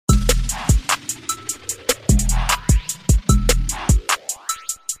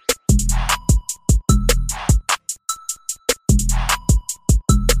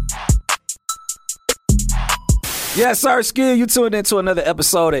Yes, sir, Skill. You tuned into another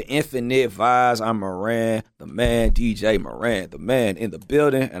episode of Infinite Vibes. I'm Moran, the man, DJ Moran, the man in the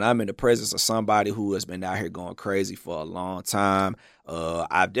building, and I'm in the presence of somebody who has been out here going crazy for a long time.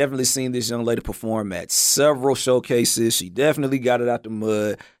 I've definitely seen this young lady perform at several showcases. She definitely got it out the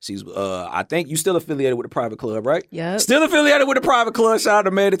mud. She's, I think you still affiliated with the private club, right? Yeah. Still affiliated with the private club. Shout out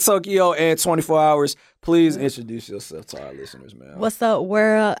to Made in Tokyo and 24 Hours. Please introduce yourself to our listeners, man. What's up,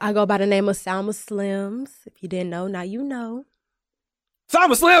 world? I go by the name of Salma Slims. If you didn't know, now you know.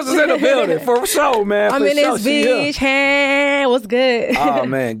 Salma Slims is in the building for sure, man. I'm in this bitch. Hey, what's good? Oh,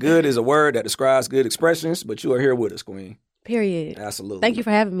 man. Good is a word that describes good expressions, but you are here with us, Queen. Period. Absolutely. Thank you for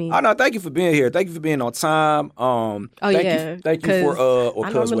having me. Oh, no, thank you for being here. Thank you for being on time. Thank you for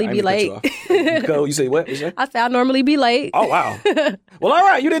I normally be late. You say what? I say I normally be late. Oh, wow. Well, all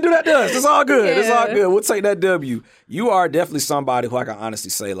right. You didn't do that to us. It's all good. Yeah. It's all good. We'll take that W. You are definitely somebody who I can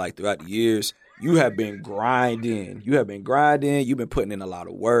honestly say, like, throughout the years, you have been grinding. You've been putting in a lot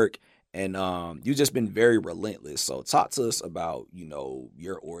of work, and you've just been very relentless. So talk to us about,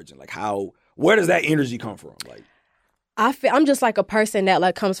 your origin. Like, where does that energy come from? Like, I'm just like a person that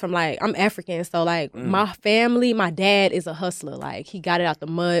like comes from like, I'm African. So like my family, my dad is a hustler. Like he got it out the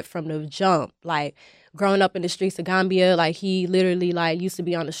mud from the jump. Like growing up in the streets of Gambia, like he literally like used to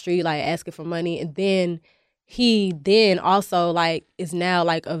be on the street, like asking for money. And then he also like is now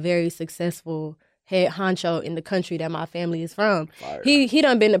like a very successful head honcho in the country that my family is from. Fire. He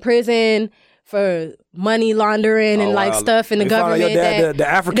done been to prison for money laundering and like stuff in the government. Your dad, the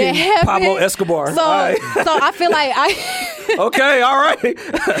African Pablo Escobar. So I feel like okay, all right.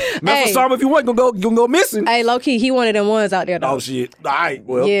 Memphis Salma, if you want, you gonna go missing. Hey, low key, he one of them ones out there though. Oh shit. All right,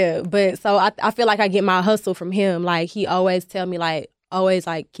 well. Yeah, but so I feel like I get my hustle from him. Like he always tell me like, always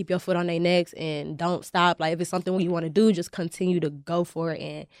like keep your foot on their necks and don't stop. Like if it's something you want to do, just continue to go for it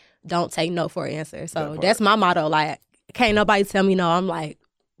and don't take no for an answer. So that's my motto. Like can't nobody tell me no. I'm like,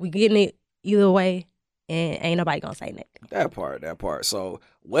 we getting it either way, and ain't nobody gonna say nothing. That part. So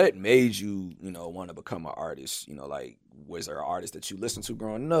what made you, want to become an artist? Like, was there an artist that you listened to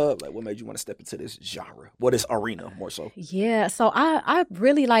growing up? Like, what made you want to step into this genre? What is arena, more so? Yeah, so I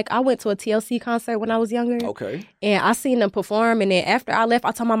really I went to a TLC concert when I was younger. Okay. And I seen them perform, and then after I left,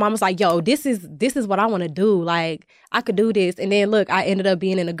 I told my mom, I was like, yo, this is what I want to do. Like, I could do this. And then, look, I ended up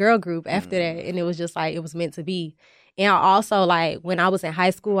being in a girl group after that, and it was just like, it was meant to be. And I also, like, when I was in high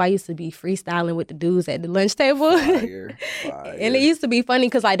school, I used to be freestyling with the dudes at the lunch table. Fire. And it used to be funny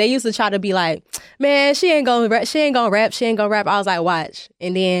because, like, they used to try to be like, man, she ain't gonna rap. I was like, watch.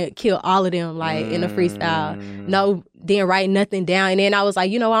 And then kill all of them, like, in a freestyle. No, didn't write nothing down. And then I was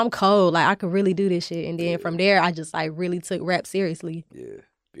like, I'm cold. Like, I could really do this shit. And then from there, I just, like, really took rap seriously. Yeah.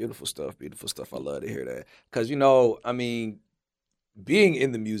 Beautiful stuff. I love to hear that. Because, being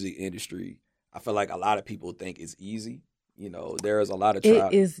in the music industry, I feel like a lot of people think it's easy. There's a lot of trial.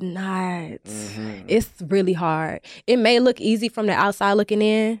 It is not. Mm-hmm. It's really hard. It may look easy from the outside looking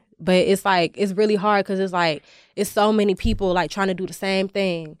in, but it's like, it's really hard because it's like, it's so many people like trying to do the same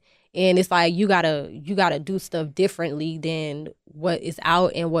thing. And it's like, you gotta do stuff differently than what is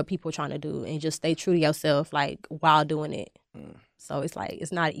out and what people are trying to do, and just stay true to yourself, like, while doing it. So it's like,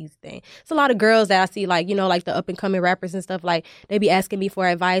 it's not an easy thing. It's a lot of girls that I see, like, like the up and coming rappers and stuff, like, they be asking me for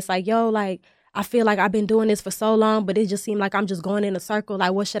advice, like, yo, like, I feel like I've been doing this for so long, but it just seemed like I'm just going in a circle.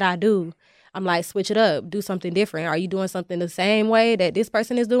 Like, what should I do? I'm like, switch it up. Do something different. Are you doing something the same way that this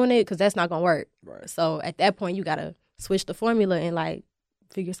person is doing it? Because that's not going to work. Right. So at that point, you got to switch the formula and, like,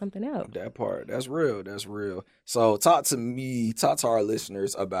 figure something out. That part. That's real. So talk to our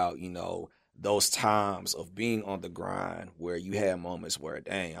listeners about, those times of being on the grind where you had moments where,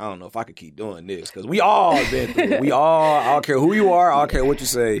 dang, I don't know if I could keep doing this. Because we all been through it. I don't care who you are, I don't care what you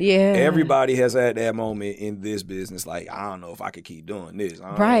say. Yeah. Everybody has had that moment in this business. Like, I don't know if I could keep doing this.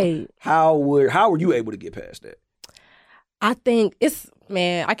 Right. How were you able to get past that? I think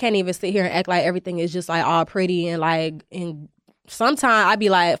I can't even sit here and act like everything is just like all pretty and like, and sometimes I be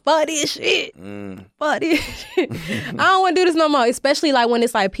like, fuck this shit. Fuck this shit. I don't want to do this no more. Especially like when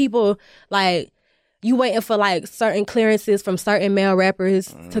it's like people like you waiting for like certain clearances from certain male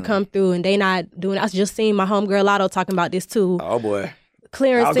rappers to come through and they not doing it. I just seen my homegirl Lotto talking about this too. Oh boy.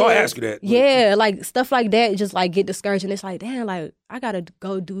 Clearances. I was gonna ask you that. Yeah, like stuff like that just like get discouraged, and it's like, damn, like I gotta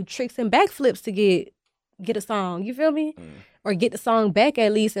go do tricks and backflips to get a song. You feel me? Or get the song back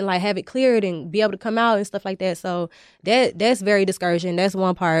at least and like have it cleared and be able to come out and stuff like that. So that's very discouraging. That's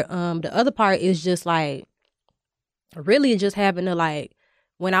one part. The other part is just like really just having to like,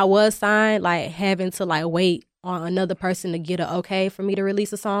 when I was signed, like having to like wait on another person to get an okay for me to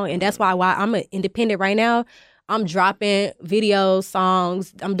release a song. And that's why I'm an independent right now. I'm dropping videos,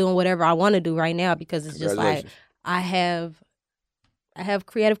 songs. I'm doing whatever I want to do right now because it's just like I have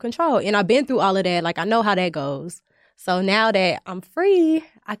creative control, and I've been through all of that. Like, I know how that goes. So now that I'm free,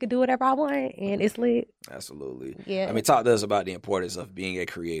 I could do whatever I want, and it's lit. Absolutely. Yeah. I mean, talk to us about the importance of being a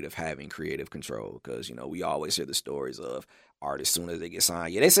creative, having creative control, because, you know, we always hear the stories of artists as soon as they get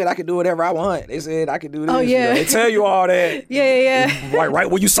signed. Yeah, they said I could do whatever I want. They said I could do this. Oh, yeah. You know, they tell you all that. Yeah. Right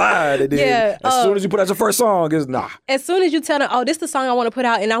when you signed. And then as soon as you put out your first song, it's nah. As soon as you tell them, oh, this is the song I want to put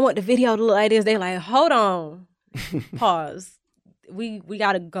out, and I want the video to look like this, they like, hold on. Pause. We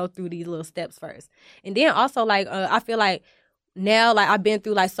got to go through these little steps first. And then also, like, I feel like now, like, I've been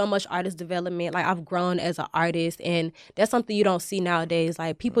through, like, so much artist development. Like, I've grown as an artist, and that's something you don't see nowadays.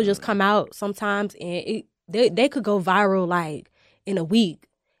 Like, people just come out sometimes, and they could go viral, like, in a week.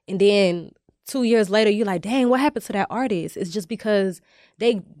 And then 2 years later, you're like, dang, what happened to that artist? It's just because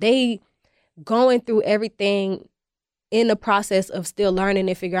they going through everything in the process of still learning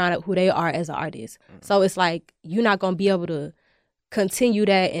and figuring out who they are as an artist. So it's like, you're not going to be able to continue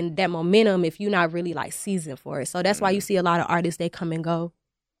that and that momentum if you're not really, like, seasoned for it. So that's why you see a lot of artists, they come and go.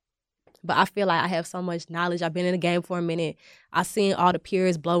 But I feel like I have so much knowledge. I've been in the game for a minute. I've seen all the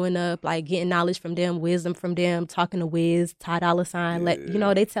peers blowing up, like, getting knowledge from them, wisdom from them, talking to Wiz, Ty Dolla $ign. You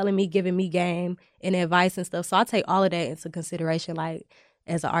know, they telling me, giving me game and advice and stuff. So I take all of that into consideration, like,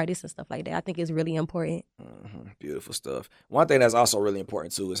 as an artist and stuff like that. I think it's really important. Beautiful stuff. One thing that's also really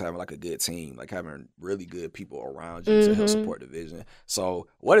important too is having, like, a good team, like having really good people around you to help support the vision. So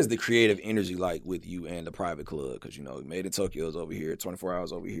what is the creative energy like with you and the private club? Because, you know, Made in Tokyo is over here, 24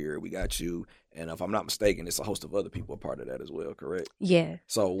 Hours over here, we got you, and if I'm not mistaken, it's a host of other people a part of that as well, correct? Yeah.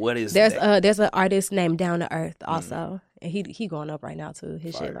 So what is there's that? There's an artist named Down to Earth also, and he going up right now too.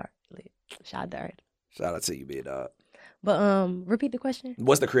 His shit lit. Shout out to Earth. Shout out to you, big dog. But repeat the question.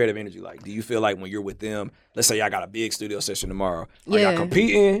 What's the creative energy like? Do you feel like when you're with them, let's say y'all got a big studio session tomorrow, are y'all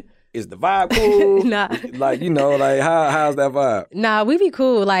competing? Is the vibe cool? Nah. Like, you know, like how's that vibe? Nah, we be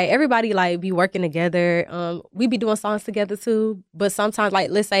cool. Like, everybody, like, be working together. We be doing songs together too. But sometimes, like,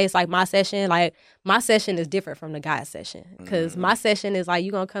 let's say it's like my session. Like, my session is different from the guy's session. Because my session is like,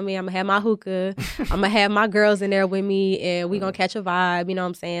 you gonna come in, I'm gonna have my hookah, I'm gonna have my girls in there with me, and we gonna catch a vibe, you know what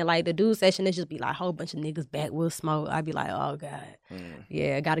I'm saying? Like, the dude session is just be like a whole bunch of niggas back with smoke. I be like, oh God.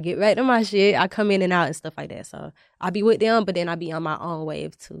 Yeah, I gotta get back to my shit. I come in and out and stuff like that. So I be with them, but then I be on my own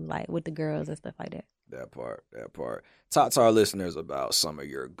wave too, like with the girls and stuff like that. That part. Talk to our listeners about some of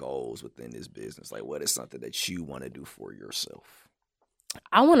your goals within this business. Like, what is something that you want to do for yourself?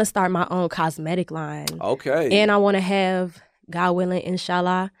 I want to start my own cosmetic line. Okay. And I want to have, God willing,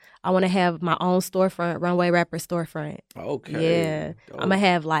 inshallah, I want to have my own storefront, Runway Rapper storefront. Okay. Yeah. Dope. I'm going to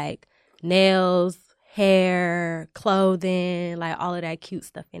have, like, nails, hair, clothing, like all of that cute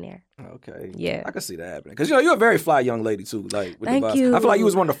stuff in there. Okay. Yeah. I can see that happening. Because, you know, you're a very fly young lady, too. Like, with Thank the vibes. you. I feel like you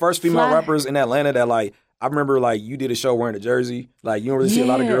was one of the first female rappers in Atlanta that, like, I remember, like, you did a show wearing a jersey. Like, you don't really see a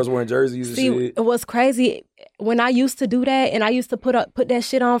lot of girls wearing jerseys and shit. It was crazy. When I used to do that, and I used to put that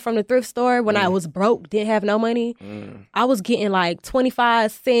shit on from the thrift store when I was broke, didn't have no money, I was getting, like,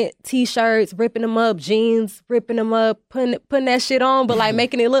 25-cent T-shirts, ripping them up, jeans, ripping them up, putting that shit on, but, like,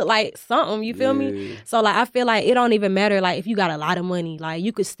 making it look like something, you feel me? So, like, I feel like it don't even matter, like, if you got a lot of money, like,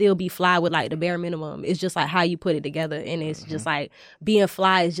 you could still be fly with, like, the bare minimum. It's just, like, how you put it together, and it's just, like, being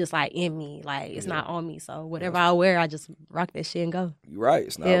fly is just, like, in me. Like, it's not on me. So whatever I wear, I just rock that shit and go. You're right.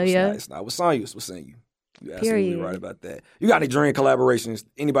 It's not what's on you. It's what's in you. You're absolutely right about that. You got any dream collaborations?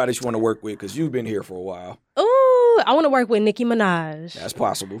 Anybody that you want to work with? Because you've been here for a while. Ooh, I want to work with Nicki Minaj. That's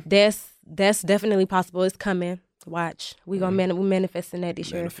possible. That's definitely possible. It's coming. Watch. We manifesting that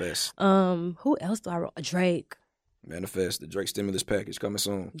this year. Who else do I wrote? Drake. Manifest. The Drake stimulus package coming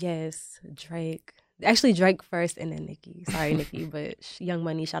soon. Yes, Drake. Actually, Drake first and then Nicki. Sorry, Nicki, but Young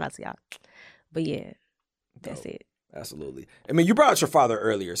Money, shout out to y'all. But yeah. That's it. Absolutely. I mean, you brought up your father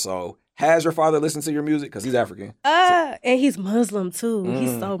earlier, so has your father listened to your music? Because he's African. And he's Muslim, too.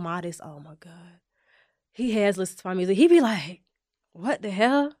 He's so modest. Oh, my God. He has listened to my music. He be like, what the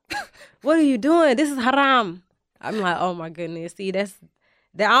hell? What are you doing? This is haram. I'm like, oh, my goodness. See, that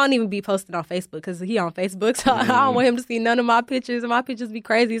I don't even be posting on Facebook because he on Facebook, so I don't want him to see none of my pictures, and my pictures be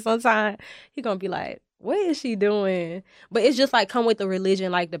crazy sometimes. He gonna be like, what is she doing? But it's just like come with the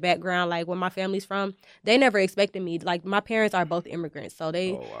religion, like the background, like where my family's from. They never expected me. Like my parents are both immigrants. So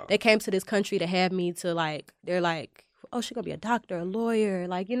they came to this country to have me to like, they're like, oh, she gonna be a doctor, a lawyer,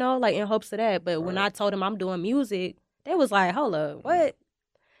 like, you know, like in hopes of that. But when I told them I'm doing music, they was like, hold up, what?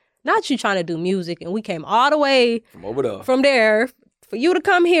 Not you trying to do music. And we came all the way from over there. From there for you to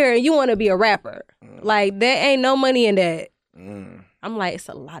come here and you want to be a rapper. Like there ain't no money in that. I'm like, it's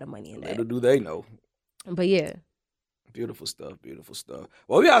a lot of money in that. Little do they know. But yeah. Beautiful stuff. Beautiful stuff.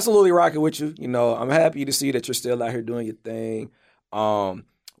 Well, we absolutely rocking with you. You know, I'm happy to see that you're still out here doing your thing.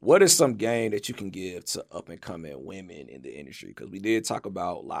 What is some game that you can give to up and coming women in the industry? Because we did talk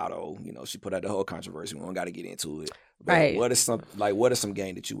about Lotto. You know, she put out the whole controversy. We don't got to get into it. But Right. what is some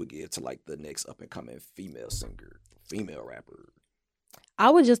game that you would give to like the next up and coming female singer, female rapper? I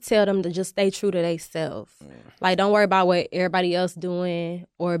would just tell them to just stay true to themselves. Like, don't worry about what everybody else doing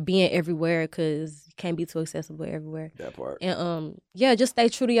or being everywhere, because you can't be too accessible everywhere. That part. And just stay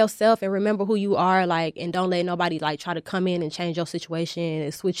true to yourself and remember who you are. Like, and don't let nobody like try to come in and change your situation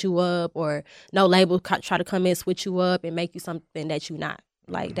and switch you up, or no label try to come in, switch you up, and make you something that you're not.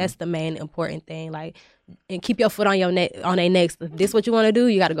 Like, that's the main important thing. Like, and keep your foot on your neck, on their necks. If this what you want to do,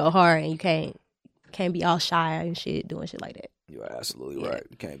 you got to go hard, and you can't be all shy and shit doing shit like that. You are absolutely right.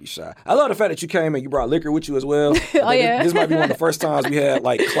 You can't be shy. I love the fact that you came and you brought liquor with you as well. Oh, yeah. This might be one of the first times we had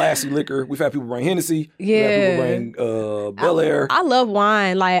like classy liquor. We've had people bring Hennessy. Yeah. We've had people bring Bel Air. I love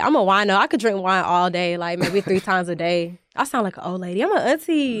wine. Like, I'm a wino. I could drink wine all day, like maybe 3 times a day. I sound like an old lady. I'm an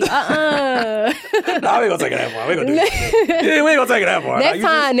auntie. Nah, we ain't gonna take it that far. We ain't gonna do it. Yeah, we ain't gonna take it that far.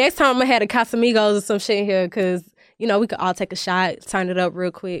 Next time I'm gonna have the Casamigos or some shit in here, because, you know, we could all take a shot, turn it up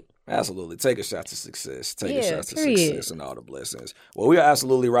real quick. Absolutely. Take a shot to success. Take a shot to success and all the blessings. Well, we are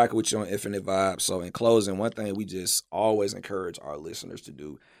absolutely rocking with you on Infinite Vibes. So in closing, one thing we just always encourage our listeners to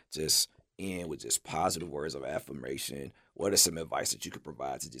do, just end with just positive words of affirmation. What is some advice that you could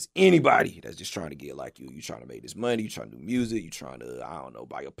provide to just anybody that's just trying to get like you? You trying to make this money, you trying to do music, you trying to, I don't know,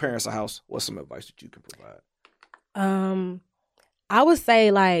 buy your parents a house. What's some advice that you can provide? I would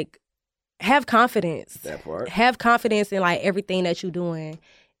say, like, have confidence. That part. Have confidence in like everything that you're doing.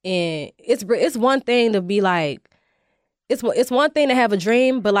 And it's one thing to be like, it's one thing to have a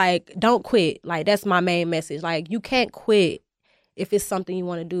dream, but like, don't quit. Like, that's my main message. Like, you can't quit if it's something you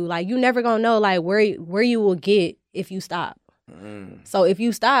want to do. Like, you never gonna know like where you will get if you stop. So if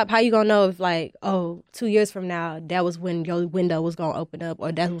you stop, how you gonna know if like, 2 years from now that was when your window was gonna open up,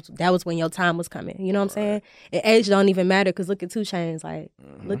 or that was when your time was coming? You know what I'm saying? And age don't even matter, because look at 2 Chainz. Like,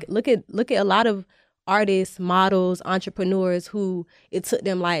 look at a lot of artists, models, entrepreneurs who it took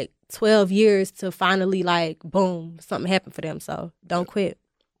them like 12 years to finally like, boom, something happened for them. So don't quit.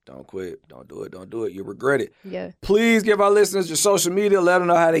 Don't quit. Don't do it. Don't do it. You'll regret it. Yeah. Please give our listeners your social media. Let them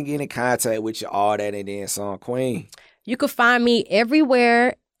know how they get in contact with you. All that and then some. Queen. You can find me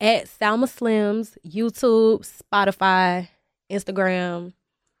everywhere at Salma Slims, YouTube, Spotify, Instagram,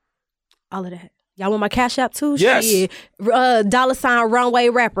 all of that. Y'all want my Cash App too? Yes. Shit. $ Runway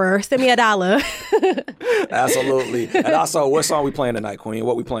Rapper. Send me $1. Absolutely. And also, what song we playing tonight, Queen?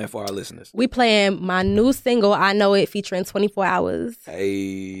 What we playing for our listeners? We playing my new single, I Know It, featuring 24 Hours.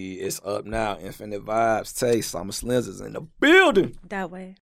 Hey, it's up now. Infinite Vibes. Taste. Salma Slims is in the building. That way.